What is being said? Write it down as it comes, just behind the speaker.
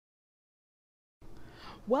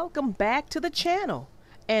Welcome back to the channel.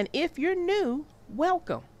 And if you're new,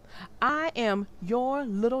 welcome. I am your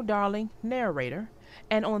little darling narrator,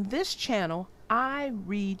 and on this channel I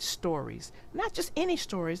read stories. Not just any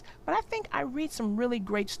stories, but I think I read some really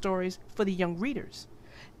great stories for the young readers.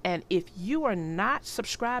 And if you are not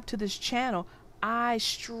subscribed to this channel, I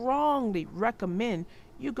strongly recommend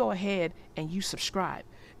you go ahead and you subscribe,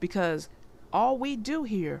 because all we do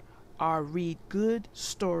here are read good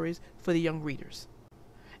stories for the young readers.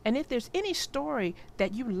 And if there's any story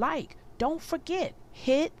that you like, don't forget,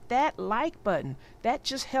 hit that like button. That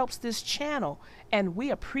just helps this channel, and we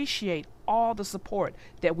appreciate all the support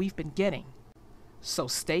that we've been getting. So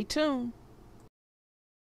stay tuned.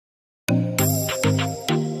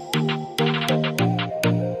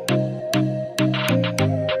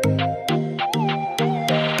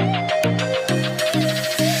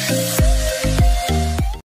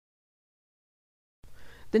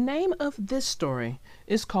 The name of this story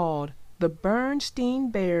is called The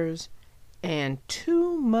Bernstein Bears and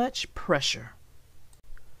Too Much Pressure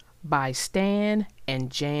by Stan and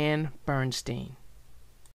Jan Bernstein.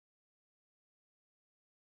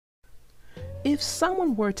 If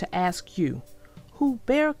someone were to ask you who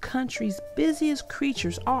Bear Country's busiest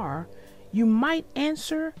creatures are, you might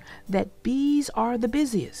answer that bees are the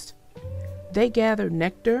busiest. They gather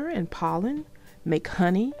nectar and pollen, make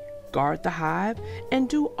honey, guard the hive, and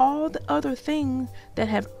do all the other things that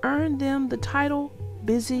have earned them the title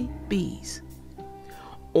busy bees.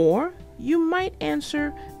 Or you might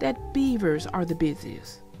answer that beavers are the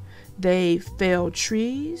busiest. They fell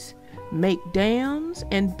trees, make dams,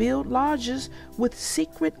 and build lodges with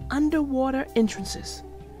secret underwater entrances.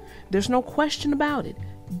 There's no question about it.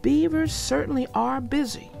 Beavers certainly are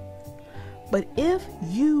busy. But if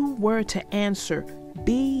you were to answer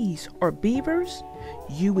bees or beavers,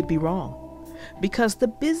 you would be wrong, because the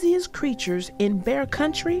busiest creatures in Bear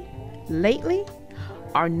Country lately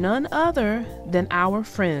are none other than our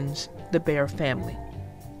friends, the bear family.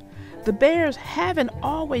 The bears haven't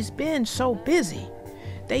always been so busy.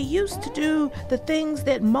 They used to do the things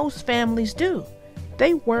that most families do.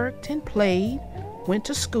 They worked and played, went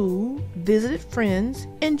to school, visited friends,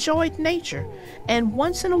 enjoyed nature, and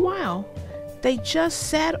once in a while, they just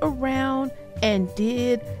sat around and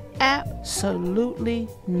did absolutely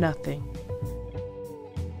nothing.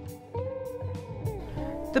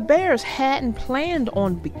 The bears hadn't planned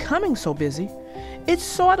on becoming so busy. It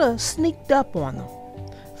sort of sneaked up on them.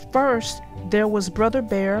 First, there was Brother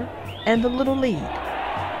Bear and the Little League.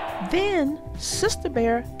 Then, Sister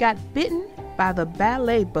Bear got bitten by the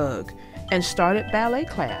ballet bug and started ballet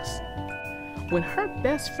class. When her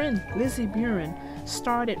best friend Lizzie Buren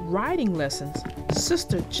started riding lessons,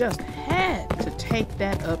 Sister just had to take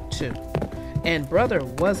that up too. And Brother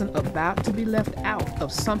wasn't about to be left out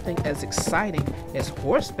of something as exciting as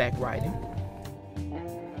horseback riding.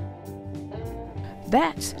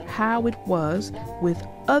 That's how it was with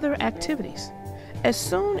other activities. As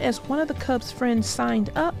soon as one of the Cubs' friends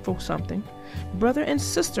signed up for something, Brother and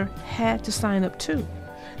Sister had to sign up too.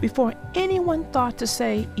 Before anyone thought to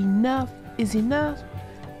say enough is enough,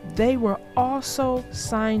 they were also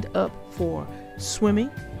signed up for swimming,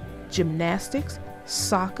 gymnastics,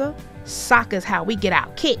 soccer. Soccer's how we get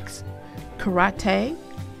our kicks. Karate,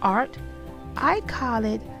 art, I call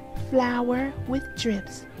it flower with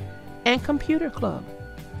drips, and computer club.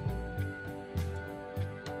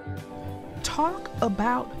 Talk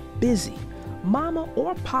about busy. Mama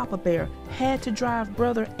or Papa Bear had to drive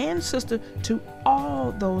Brother and Sister to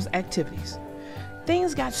all those activities.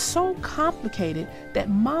 Things got so complicated that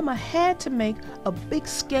Mama had to make a big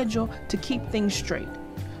schedule to keep things straight.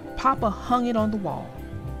 Papa hung it on the wall.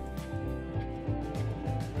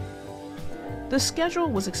 The schedule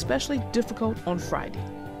was especially difficult on Friday,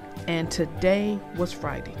 and today was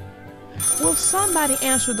Friday. "Will somebody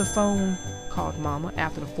answer the phone?" called Mama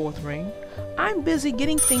after the fourth ring. "I'm busy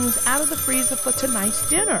getting things out of the freezer for tonight's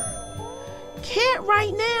dinner." "Can't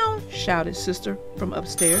right now," shouted Sister from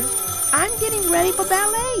upstairs. "I'm getting ready for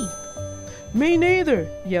ballet." "Me neither,"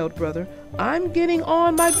 yelled Brother. "I'm getting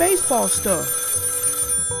on my baseball stuff."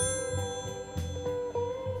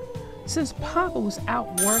 Since Papa was out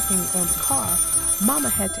working on the car, Mama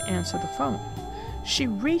had to answer the phone. She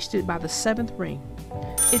reached it by the seventh ring.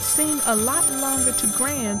 It seemed a lot longer to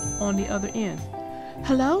Gran on the other end.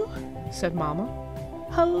 "Hello?" said Mama.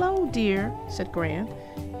 "Hello, dear," said Gran.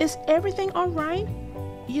 "Is everything all right?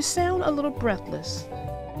 You sound a little breathless."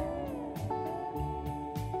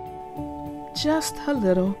 "Just a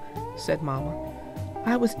little," said Mama.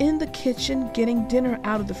 "I was in the kitchen getting dinner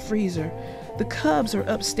out of the freezer. The Cubs are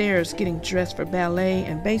upstairs getting dressed for ballet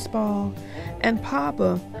and baseball, and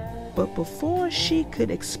Papa, But before she could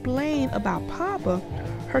explain about Papa,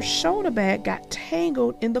 her shoulder bag got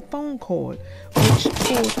tangled in the phone cord, which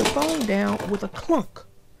pulled the phone down with a clunk.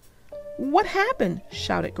 "What happened?"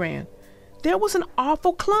 shouted Gran. "There was an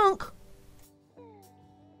awful clunk."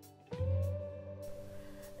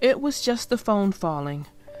 It was just the phone falling.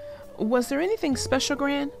 Was there anything special,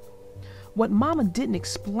 Gran? What Mama didn't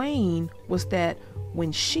explain was that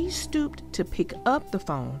when she stooped to pick up the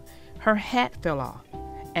phone, her hat fell off,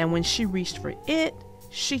 and when she reached for it,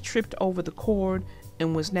 she tripped over the cord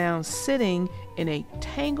and was now sitting in a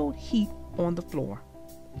tangled heap on the floor.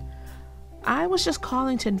 "I was just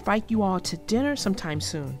calling to invite you all to dinner sometime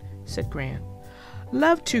soon," said Gran.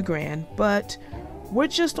 "Love to, Gran, but we're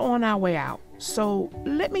just on our way out, so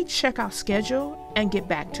let me check our schedule and get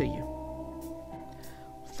back to you."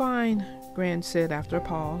 "Fine," Gran said after a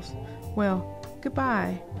pause. "Well,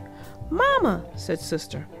 goodbye." "Mama," said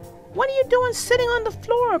Sister, "what are you doing sitting on the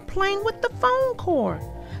floor playing with the phone cord?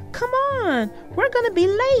 Come on, we're gonna be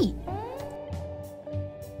late."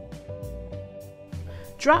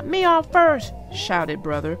 "Drop me off first," shouted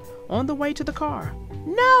Brother on the way to the car.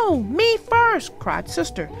 "No, me first," cried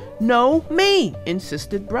Sister. "No, me,"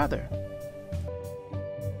 insisted Brother.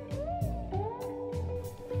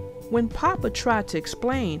 When Papa tried to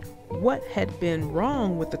explain what had been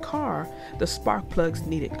wrong with the car, the spark plugs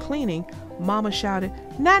needed cleaning, Mama shouted,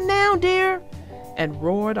 "Not now, dear," and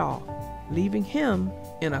roared off, leaving him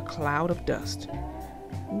in a cloud of dust.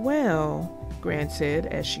 "Well," Gran said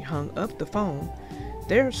as she hung up the phone,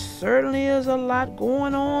 "there certainly is a lot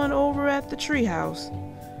going on over at the treehouse."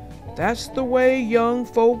 "That's the way young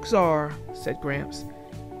folks are," said Gramps.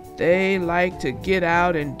 "They like to get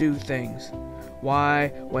out and do things. Why,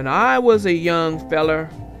 when I was a young feller—"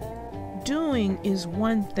 "Doing is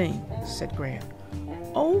one thing," said Gran.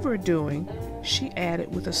 "Overdoing," she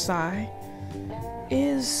added with a sigh,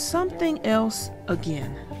 "is something else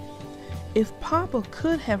again." If Papa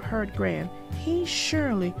could have heard Gran, he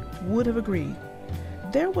surely would have agreed.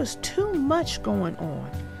 There was too much going on,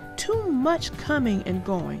 too much coming and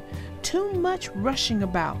going, too much rushing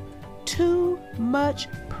about, too much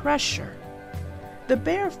pressure. The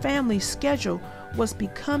Bear family's schedule was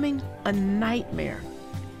becoming a nightmare.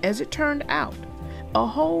 As it turned out, a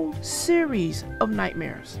whole series of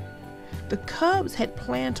nightmares. The Cubs had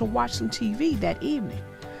planned to watch some TV that evening,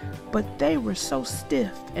 but they were so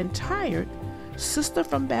stiff and tired, Sister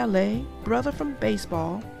from ballet, Brother from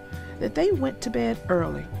baseball, that they went to bed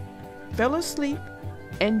early, fell asleep,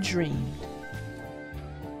 and dreamed.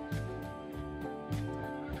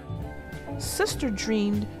 Sister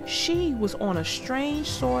dreamed she was on a strange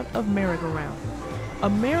sort of merry-go-round, a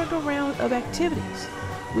merry-go-round of activities,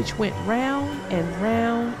 which went round and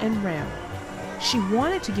round and round. She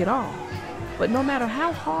wanted to get off, but no matter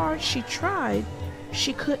how hard she tried,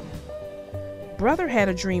 she couldn't. Brother had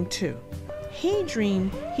a dream too. He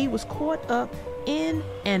dreamed he was caught up in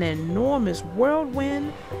an enormous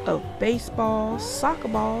whirlwind of baseballs, soccer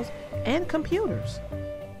balls, and computers.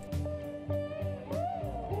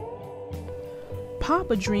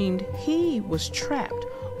 Papa dreamed he was trapped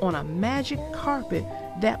on a magic carpet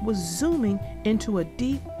that was zooming into a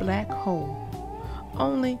deep black hole.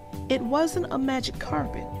 Only it wasn't a magic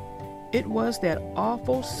carpet. It was that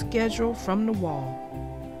awful schedule from the wall.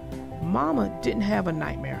 Mama didn't have a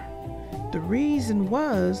nightmare. The reason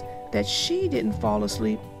was that she didn't fall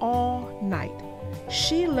asleep all night.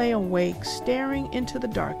 She lay awake staring into the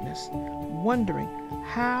darkness, wondering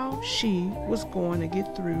how she was going to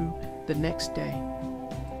get through the next day.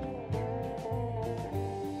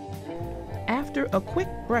 After a quick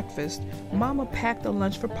breakfast, Mama packed a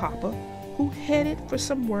lunch for Papa, who headed for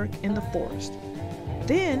some work in the forest.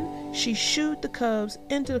 Then she shooed the Cubs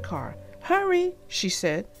into the car. "Hurry," she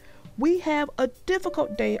said. "We have a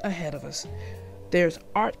difficult day ahead of us. There's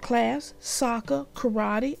art class, soccer,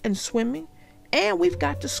 karate, and swimming, and we've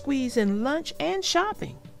got to squeeze in lunch and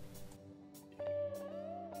shopping."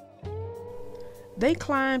 They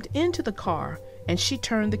climbed into the car and she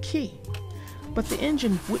turned the key, but the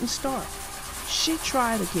engine wouldn't start. She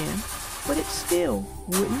tried again, but it still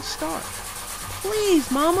wouldn't start. "Please,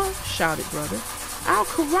 Mama," shouted Brother. "Our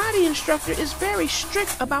karate instructor is very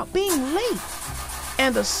strict about being late."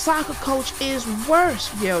 "And the soccer coach is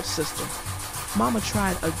worse," yelled Sister. Mama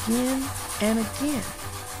tried again and again.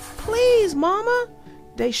 "Please, Mama,"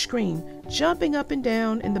 they screamed, jumping up and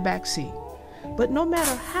down in the back seat. But no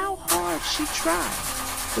matter how hard she tried,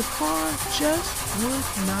 the car just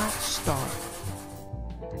would not start.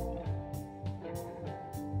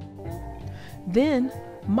 Then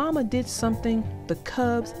Mama did something the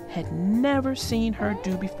Cubs had never seen her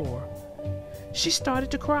do before. She started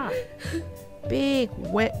to cry. Big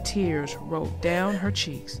wet tears rolled down her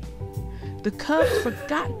cheeks. The cubs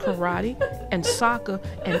forgot karate and soccer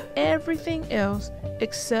and everything else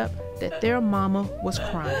except that their mama was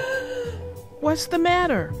crying. "What's the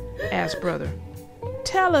matter?" asked brother.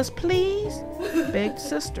 "Tell us, please," begged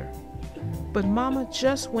sister. But mama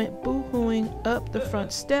just went boo-hooing up the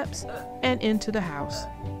front steps and into the house.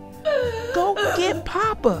 "Go get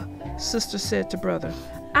Papa," sister said to brother.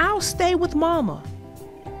 "I'll stay with mama."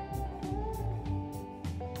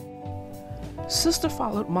 Sister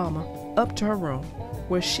followed mama up to her room,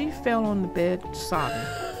 where she fell on the bed sobbing.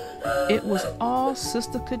 It was all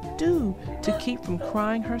sister could do to keep from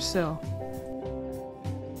crying herself.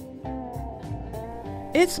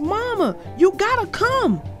 "It's mama! You gotta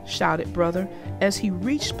come!" shouted brother as he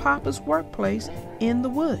reached Papa's workplace in the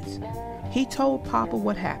woods. He told Papa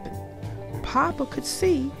what happened. Papa could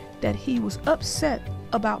see that he was upset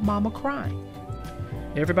about mama crying.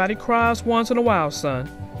 "Everybody cries once in a while, son,"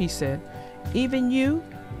 he said. "Even you?"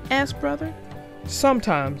 asked brother.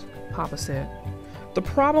 "Sometimes," Papa said. "The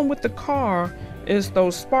problem with the car is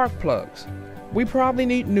those spark plugs. We probably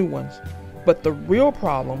need new ones. But the real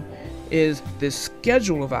problem is this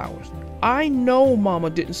schedule of ours. I know mama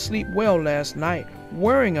didn't sleep well last night,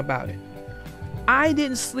 worrying about it." "I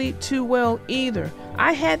didn't sleep too well either.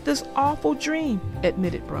 I had this awful dream,"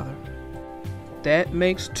 admitted brother. "That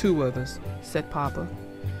makes two of us," said Papa.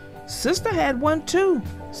 "Sister had one too,"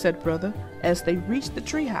 said brother as they reached the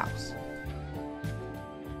treehouse.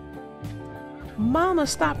 "Mama,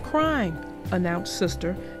 stop crying," announced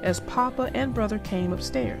sister as Papa and brother came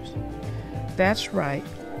upstairs. "That's right,"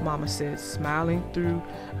 Mama said, smiling through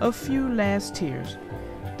a few last tears.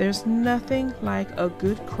 "There's nothing like a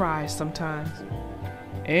good cry sometimes.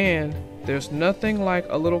 And there's nothing like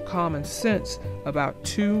a little common sense about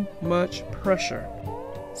too much pressure,"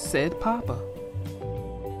 said Papa.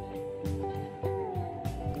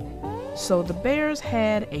 So the bears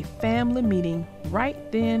had a family meeting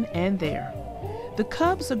right then and there. The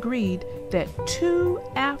cubs agreed that 2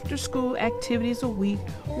 after-school activities a week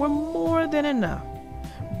were more than enough.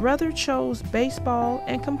 Brother chose baseball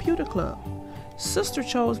and computer club. Sister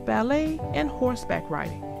chose ballet and horseback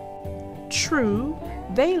riding. True,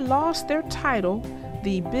 they lost their title,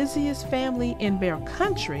 the busiest family in Bear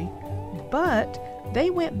Country, but they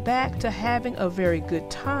went back to having a very good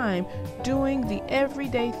time doing the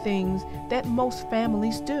everyday things that most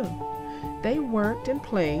families do. They worked and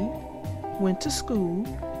played, went to school,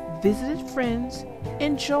 visited friends,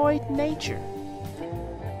 enjoyed nature.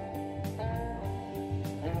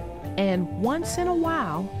 And once in a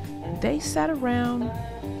while, they sat around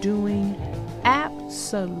doing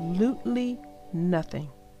absolutely nothing.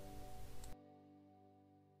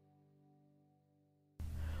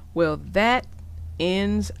 Well, that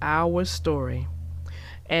ends our story.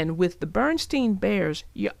 And with the Bernstein Bears,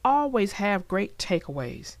 you always have great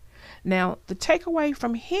takeaways. Now, the takeaway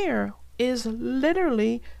from here is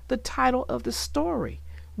literally the title of the story,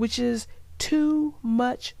 which is too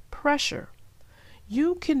much pressure.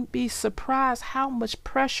 You can be surprised how much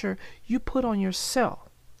pressure you put on yourself.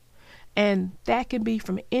 And that can be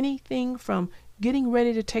from anything from getting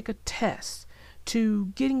ready to take a test to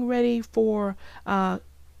getting ready for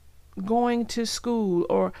going to school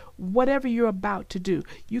or whatever you're about to do.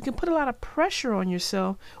 You can put a lot of pressure on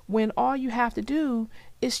yourself when all you have to do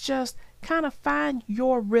is just kind of find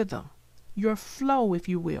your rhythm, your flow, if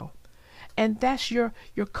you will. And that's your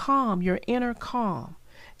calm, your inner calm.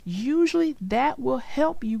 Usually that will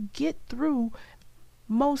help you get through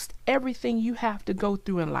most everything you have to go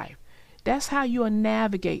through in life. That's how you'll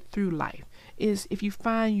navigate through life, is if you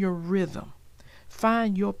find your rhythm,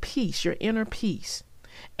 find your peace, your inner peace.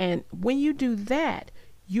 And when you do that,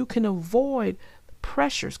 you can avoid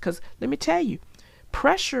pressures, because let me tell you,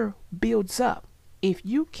 pressure builds up. If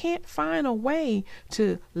you can't find a way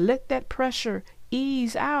to let that pressure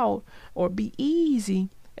ease out or be easy,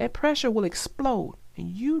 that pressure will explode. And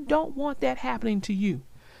you don't want that happening to you.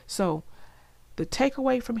 So the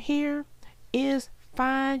takeaway from here is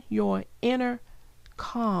find your inner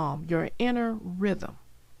calm, your inner rhythm.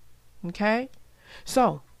 Okay?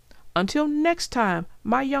 So until next time,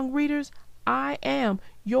 my young readers, I am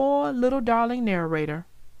your little darling narrator,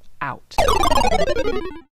 out.